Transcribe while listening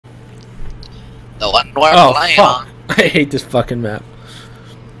The one we're Oh playing fuck! on. I hate this fucking map.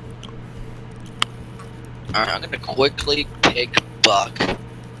 Alright, I'm gonna quickly pick Buck.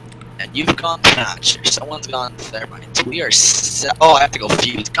 And you've gone Thatcher. Someone's gone Thermite. We are oh, I have to go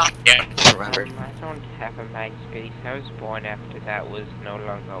Fuse. God damn it, remember. I don't have a MySpace. I was born after that was no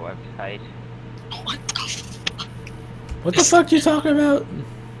longer a website. What the fuck? What the fuck you talking about?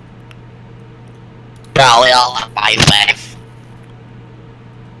 Probably all on MySpace.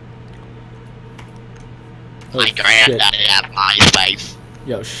 Oh, My shit. granddaddy had MySpace.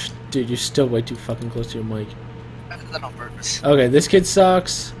 Yo, dude, you're still way too fucking close to your mic. I did that on purpose. Okay, this kid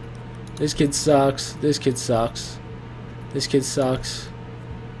sucks. This kid sucks. This kid sucks. This kid sucks.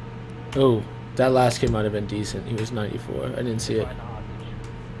 Oh, that last kid might have been decent. He was 94. I didn't see it.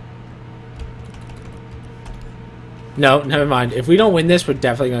 No, never mind. If we don't win this, we're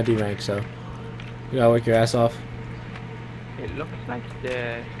definitely gonna derank. So you gotta work your ass off. It looks like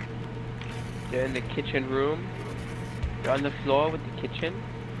they're in the kitchen room. They're on the floor with the kitchen.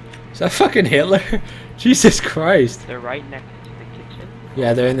 Is that fucking Hitler? Jesus Christ. They're right next to the kitchen.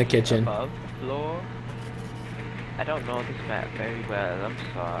 Yeah, they're in the kitchen. Above the floor. I don't know this map very well. I'm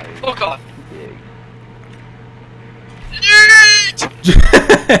sorry. Oh god. Too big.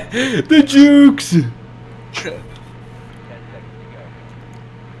 The jukes.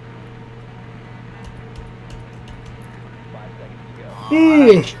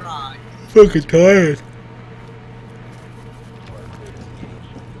 Ooh, fucking tired.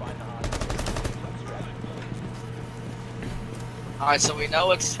 Alright, so we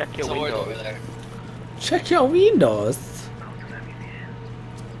know it's Check your sword windows. over there. Check your windows.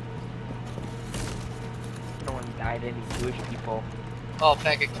 No one died, any Jewish people. Oh,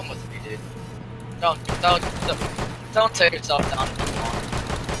 Pancake, come with me, dude. Don't take yourself down. Come on.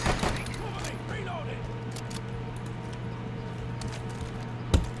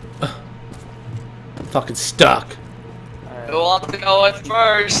 Fucking stuck. Who wants to go in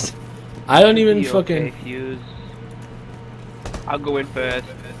first? I don't even You fucking. okay, Fuse? I'll go in first.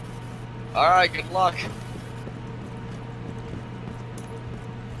 Alright, good luck.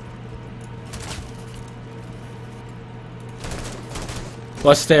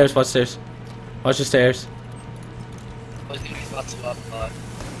 Watch stairs. Watch stairs. Watch the stairs. I think he's about to up,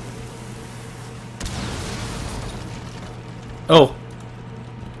 Oh,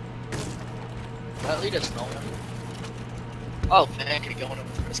 that lead us no one. Oh, Pancake going in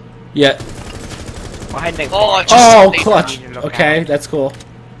first. yeah. Behind the Oh, I just Oh, saw clutch. Need to look Okay, out. that's cool.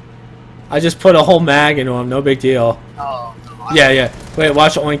 I just put a whole mag into him. No big deal. Oh, no, Yeah, yeah. Wait,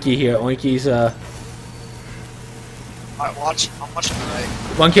 watch Oinky here. Oinky's Alright, I'm watching right.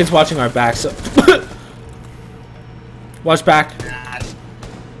 one kid's watching our back. So watch back. Nah,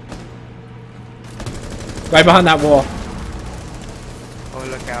 Right behind that wall. Oh,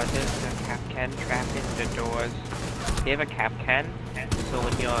 look out, there's a cap can trapped in the doors. They have a cap can, so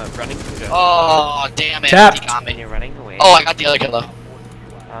when you're running through the... oh, damn it. Tapped. He got When me. you're running away... Oh, I got the other kill though.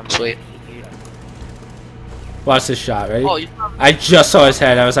 Sweet. you- Watch this shot. Ready? Oh, you I just saw his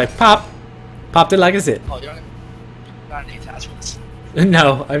head. I was like, pop. Popped it like a zip. Oh, you don't got any attachments.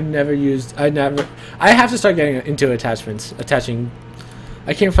 No, I've never used. I have to start getting into attachments. Attaching.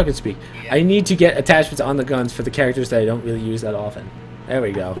 I can't fucking speak. Yeah. I need to get attachments on the guns for the characters that I don't really use that often. There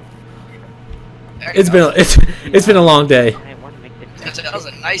we go. There It's you been go. it's been a long day. I want to make the That was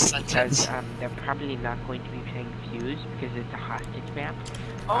a nice sentence. because they're probably not going to be playing Fuse because it's a hostage map.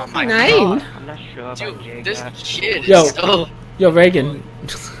 Oh my Nine. god. I'm not sure about Dude, Jaeger. this kid Yo. is so... Yo, Reagan.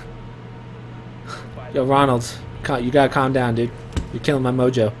 Yo, Ronald. You gotta calm down, dude. You're killing my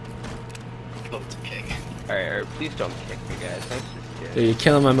mojo. Oh, it's a kick. Alright, please don't kick me, guys. That's just Dude, you're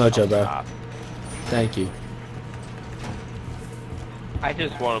killing my mojo, bro. Stop. Thank you. I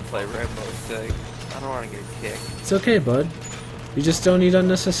just want to play Rainbow Six. I don't want to get kicked. It's okay, bud. You just don't need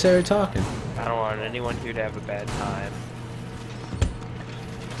unnecessary talking. I don't want anyone here to have a bad time.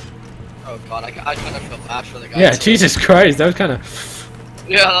 Oh god, I kind of feel bad for the guy. Yeah, too. Jesus Christ, that was kind of.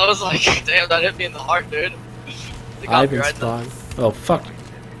 Yeah, that was like, damn, that hit me in the heart, dude. They got I've me been right there. spawned. Oh fuck.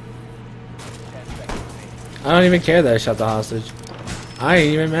 I don't even care that I shot the hostage. I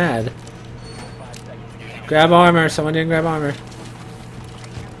ain't even mad. Grab armor. Someone didn't grab armor.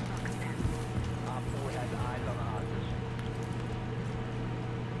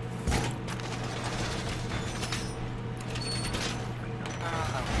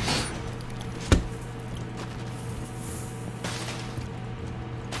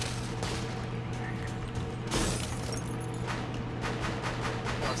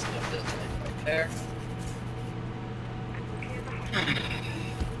 Let's lift it right there.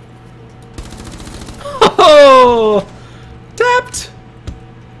 Oh, tapped.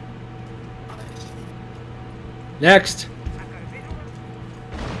 Next.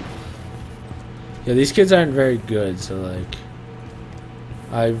 Yeah, these kids aren't very good, so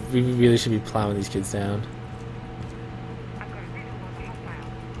like, we really should be plowing these kids down.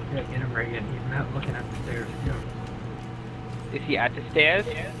 Yeah, get him, Reagan. He's not looking at the stairs. Go. Is he at the stairs?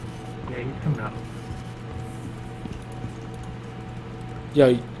 Yeah, he's coming up.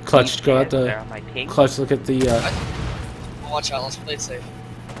 Yo, Clutch, go out There the on my ping. Clutch. Look at the. Watch out, let's play it safe.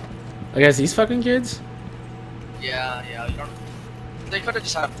 I guess these fucking kids. Yeah, you don't. They could have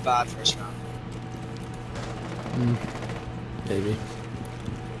just had a bad first round. Maybe.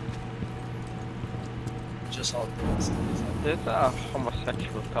 Just all good. There's a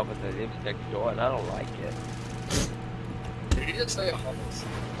homosexual couple that lives next door, and I don't like it. Did he just say a homeless?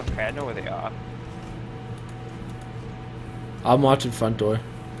 Okay, I know where they are. I'm watching front door.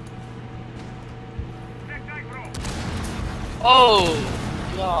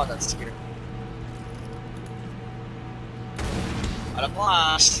 Oh! God, that's scary. At a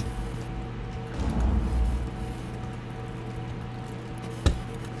blast!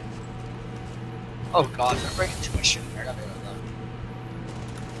 Oh god, I'm bringing too much shit in here. I gotta get rid of that.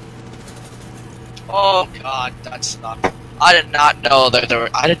 Oh god, that sucked. I did not know that there were.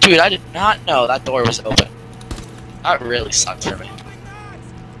 I did not know that door was open. That really sucked for me.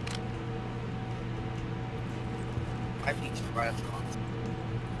 I think it's right at the front.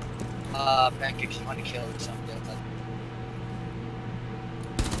 Pancakes want to kill or something.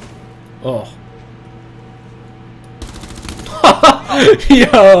 Oh.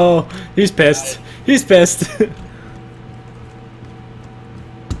 Yo, he's pissed. He's pissed.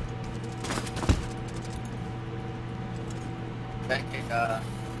 Pancake,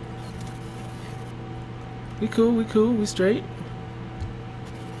 We cool, we straight.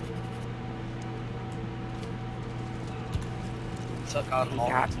 suck out He all.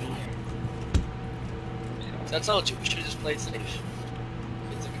 got me. That's all. We should have just played safe.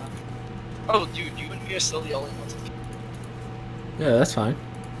 Kids are coming. Oh, dude, you and me are still the only ones. Yeah, that's fine.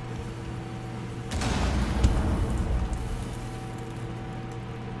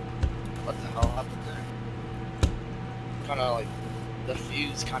 What the hell happened there? Kind of like the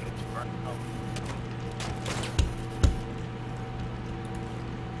fuse kind of burned out.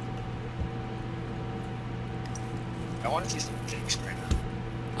 I want to see some takes right now.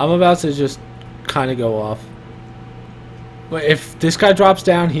 I'm about to just kind of go off. But if this guy drops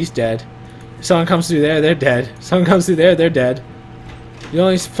down, he's dead. If someone comes through there, they're dead. If someone comes through there, they're dead. The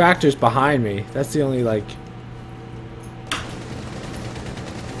only factor's behind me. That's the only, like...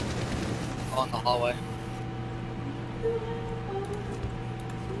 Oh, in the hallway.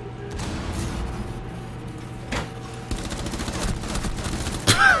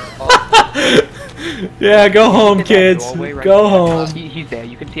 Yeah, go home, He's in that kids. doorway right Go there. home. He's there.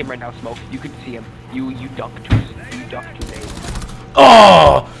 You can see him right now, Smoke. You can see him. You ducked too late.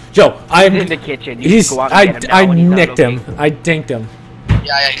 Oh! Yo, I'm... He's in the kitchen. You He's... can go out and get him now I when he's not nicked him. looking. I dinked him.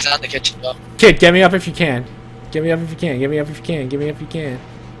 Yeah, he's out in the kitchen though. Kid, get me up if you can. Get me up if you can. Get me up if you can. Get me up if you can. Well,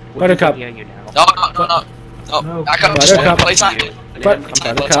 he's Buttercup. hearing you now. No. No, Back up. Buttercup. Play time.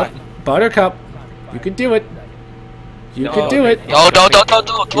 Buttercup. Buttercup. You can do it. You No, can do it. No, don't You do can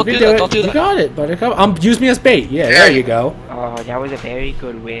that. Don't do You that. got it, Buttercup. Use me as bait. Yeah, there you go. Oh, that was a very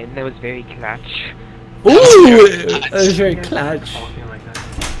good win. That was very clutch. Ooh, that was very clutch. All feeling like that.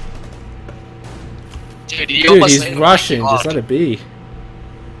 Dude, you Dude, almost he's made him Russian. pick Just off. let it be.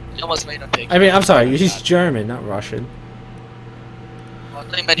 You almost made him pick. I mean, I'm sorry. He's German, not Russian. I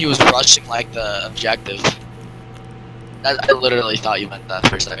thought you meant he was rushing like the objective. I literally thought you meant that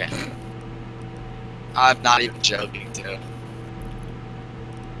for a second. I'm not even joking, too.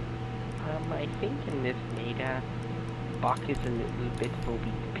 I think in this meta, Buck is a little bit OP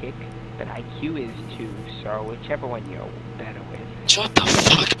pick, but IQ is 2, so whichever one you're better with. Shut the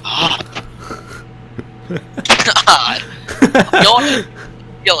fuck up. God. You only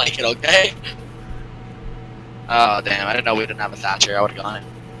feel like it, okay? Oh, damn. I didn't know we didn't have a Thatcher. I would've gone it.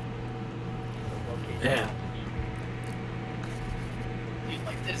 Yeah. Dude,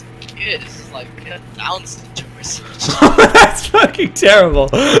 like, this kid is like a Down syndrome or something. That's fucking terrible.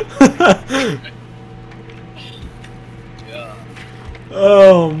 Yeah.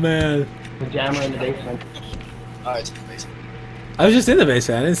 Oh, man. The jammer in the basement. Alright, it's in the basement. I was just in the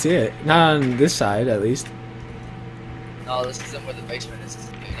basement. I didn't see it. Not on this side, at least. No, this isn't where the basement is. This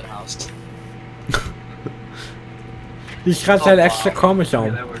is in the house. He's got that extra Yeah,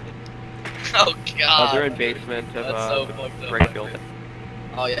 chromosome. that worked. Oh, Oh, God. they're in basement of That's so fucked up. Great building.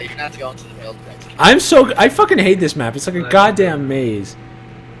 Oh, yeah, you're gonna have to go into the building. I fucking hate this map. It's like a goddamn maze.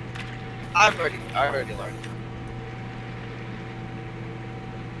 I already learned.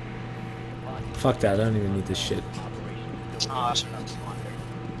 Fuck that, I don't even need this shit. Oh, I should not spawn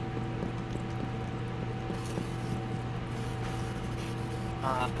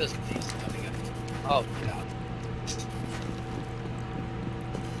here. This is coming in. Oh, God.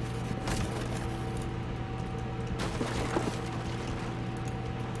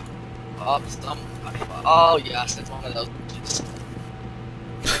 Oh, somebody. Oh, yes, it's one of those.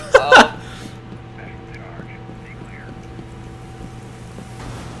 Oh.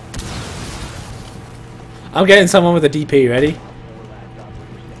 I'm getting someone with a DP, ready?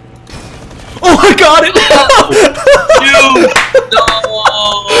 Oh, I got it! No!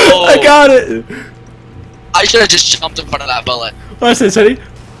 I got it! I should have just jumped in front of that bullet. Watch this, ready?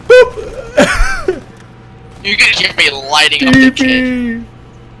 Boop! You can hear me lighting up the kid. DP!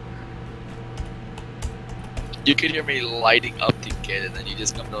 You can hear me lighting up the kid, and then you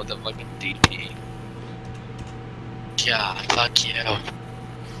just come to with a fucking DP. God, fuck you.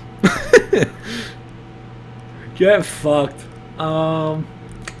 Get fucked. I'm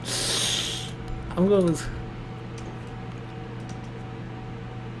going with...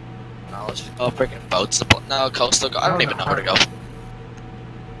 No, let's just go freaking boats. No, coastal. I don't even know where to go.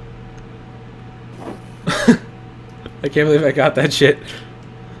 I can't believe I got that shit.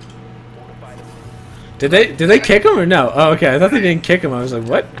 Did they kick him or no? Oh, okay. I thought they didn't kick him. I was like,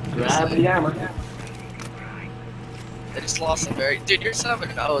 what? Grab the armor. I just lost a very. Dude, you're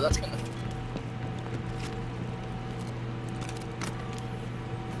 7-0. That's gonna.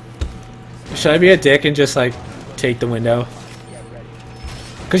 Should I be a dick and just like take the window?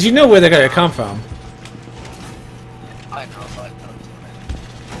 Cause you know where they're gonna come from. I know,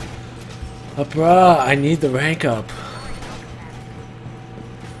 but. Bruh, I need the rank up.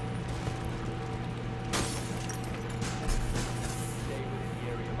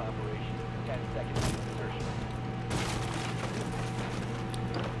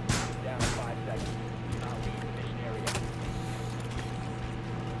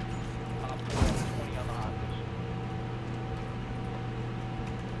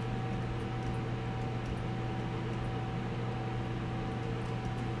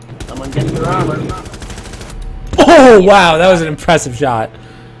 Someone get their armor. Oh wow, that was an impressive shot.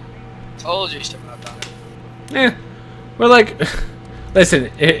 Told you you should have done it. Eh, we're like, listen.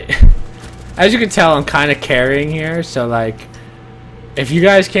 As you can tell, I'm kind of carrying here. So like, if you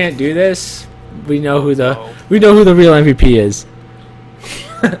guys can't do this, we know who the real MVP is.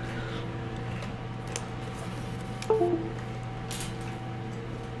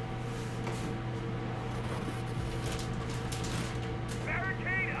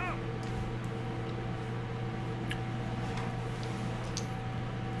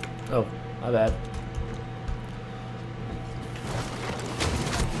 Oh, my bad.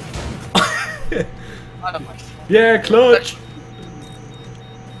 Out of my phone. Yeah, clutch.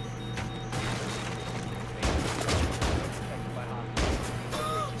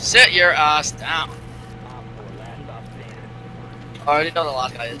 Sit your ass down. I already know the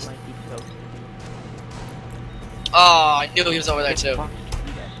last guy is. Oh, I knew he was over there too. Fuck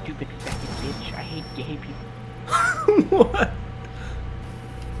you, stupid fucking bitch. I hate gay people. What?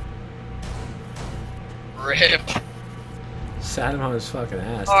 Rip. Sat him on his fucking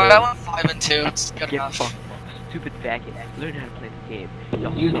ass. Alright, dude. I went 5 and 2. It's good Get enough. fucked. Stupid faggot. Learn how to play the game.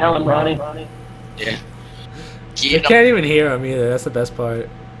 You tell him, Ronnie. Yeah. You Get can't even hear him either. That's the best part.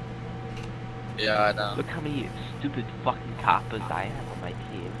 Yeah, I know. Look how many stupid fucking coppers I have on my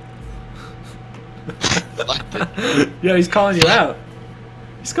team. Yo, he's calling you out.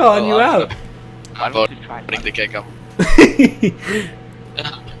 He's calling you out. I'm Why don't you try voting to kick him.